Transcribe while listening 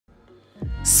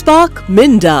Spark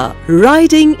Minda,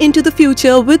 riding into the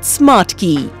future with Smart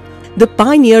Key, the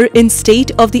pioneer in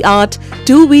state-of-the-art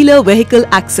two-wheeler vehicle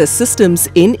access systems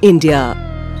in India.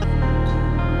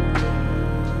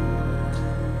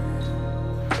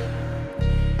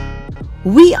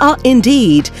 We are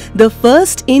indeed the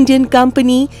first Indian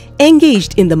company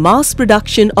engaged in the mass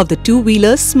production of the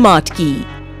two-wheeler Smart Key.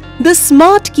 The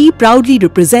Smart Key proudly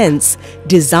represents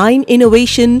design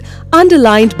innovation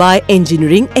underlined by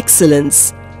engineering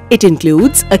excellence. It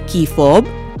includes a key fob,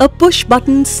 a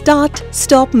push-button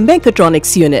start-stop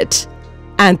mechatronics unit,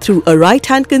 and through a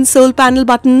right-hand console panel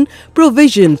button,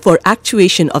 provision for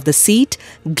actuation of the seat,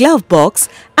 glove box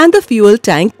and the fuel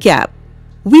tank cap.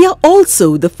 We are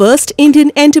also the first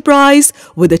Indian enterprise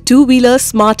with a two-wheeler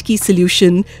Smart Key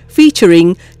solution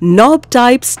featuring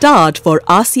knob-type start for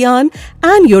ASEAN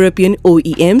and European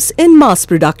OEMs in mass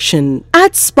production.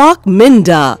 At Spark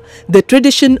Minda, the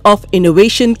tradition of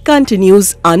innovation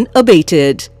continues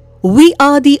unabated. We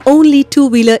are the only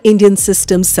two-wheeler Indian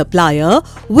systems supplier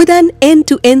with an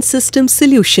end-to-end system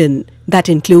solution that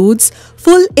includes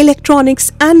full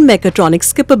electronics and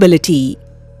mechatronics capability.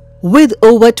 With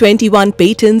over 21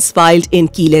 patents filed in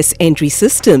keyless entry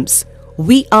systems,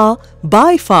 we are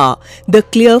by far the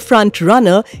clear front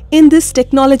runner in this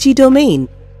technology domain.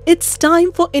 It's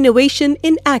time for innovation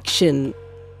in action.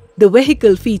 The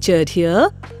vehicle featured here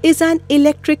is an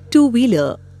electric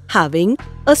two-wheeler having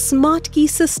a Smart Key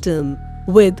system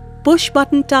with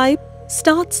push-button type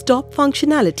start-stop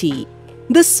functionality.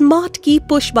 The Smart Key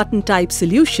push-button type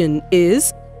solution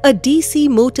is a DC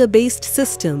motor-based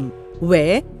system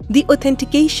where the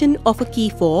authentication of a key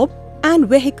fob and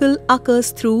vehicle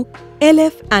occurs through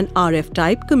LF and RF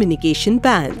type communication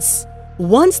bands.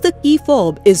 Once the key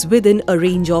fob is within a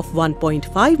range of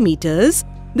 1.5 meters,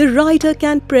 the rider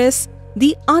can press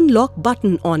the unlock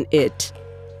button on it.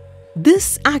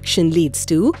 This action leads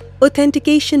to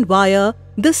authentication via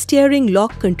the steering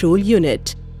lock control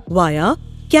unit, via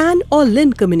CAN or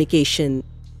LIN communication,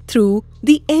 through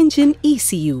the engine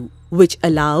ECU, which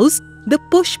allows the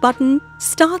push-button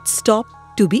start-stop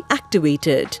to be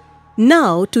activated.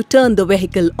 Now, to turn the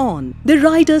vehicle on, the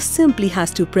rider simply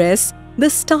has to press the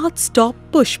start-stop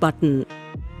push button.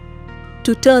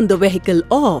 To turn the vehicle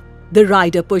off, the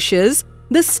rider pushes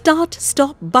the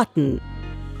start-stop button.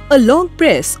 A long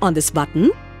press on this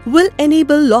button will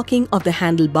enable locking of the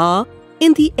handlebar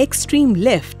in the extreme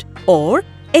left or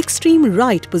extreme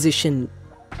right position.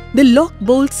 The lock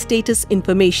bolt status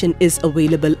information is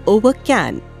available over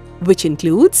CAN, which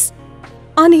includes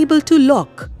unable to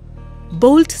lock,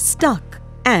 bolt stuck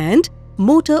and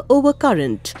motor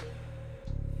overcurrent.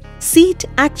 Seat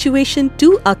actuation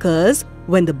too occurs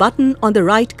when the button on the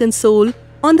right console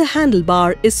on the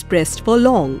handlebar is pressed for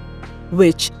long,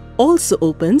 which also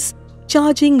opens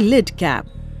charging lid cap.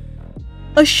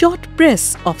 A short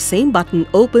press of same button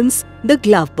opens the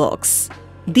glove box.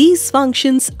 These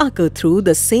functions occur through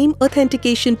the same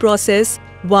authentication process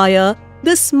via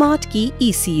the Smart Key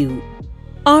ECU.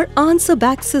 Our answer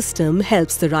back system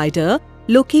helps the rider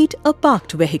locate a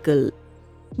parked vehicle.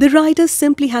 The rider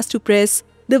simply has to press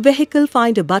the vehicle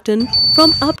finder button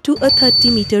from up to a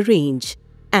 30-meter range,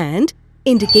 and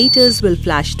indicators will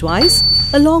flash twice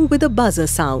along with a buzzer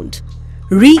sound.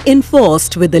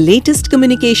 Reinforced with the latest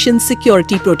communication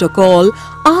security protocol,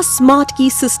 our Smart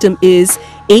Key system is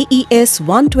AES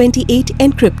 128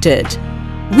 encrypted.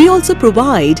 We also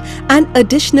provide an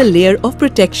additional layer of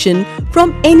protection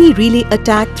from any relay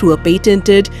attack through a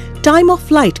patented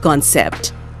time-of-flight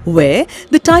concept, where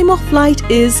the time of flight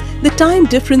is the time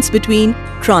difference between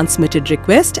transmitted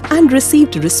request and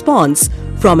received response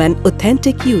from an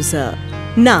authentic user.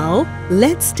 Now,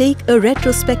 let's take a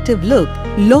retrospective look,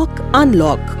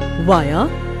 lock-unlock via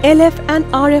LF and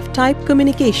RF type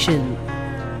communication.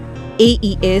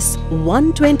 AES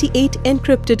 128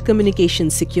 encrypted communication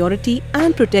security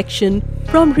and protection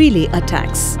from relay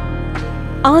attacks.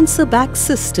 Answer back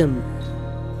system.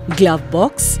 Glove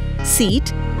box,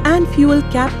 seat and fuel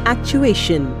cap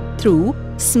actuation through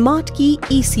Smart Key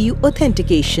ECU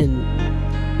authentication.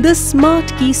 The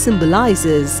Smart Key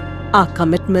symbolizes our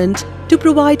commitment to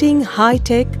providing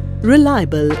high-tech,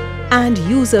 reliable and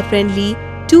user-friendly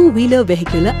two-wheeler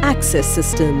vehicular access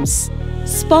systems.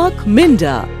 Spark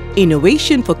Minda,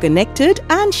 innovation for connected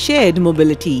and shared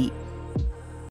mobility.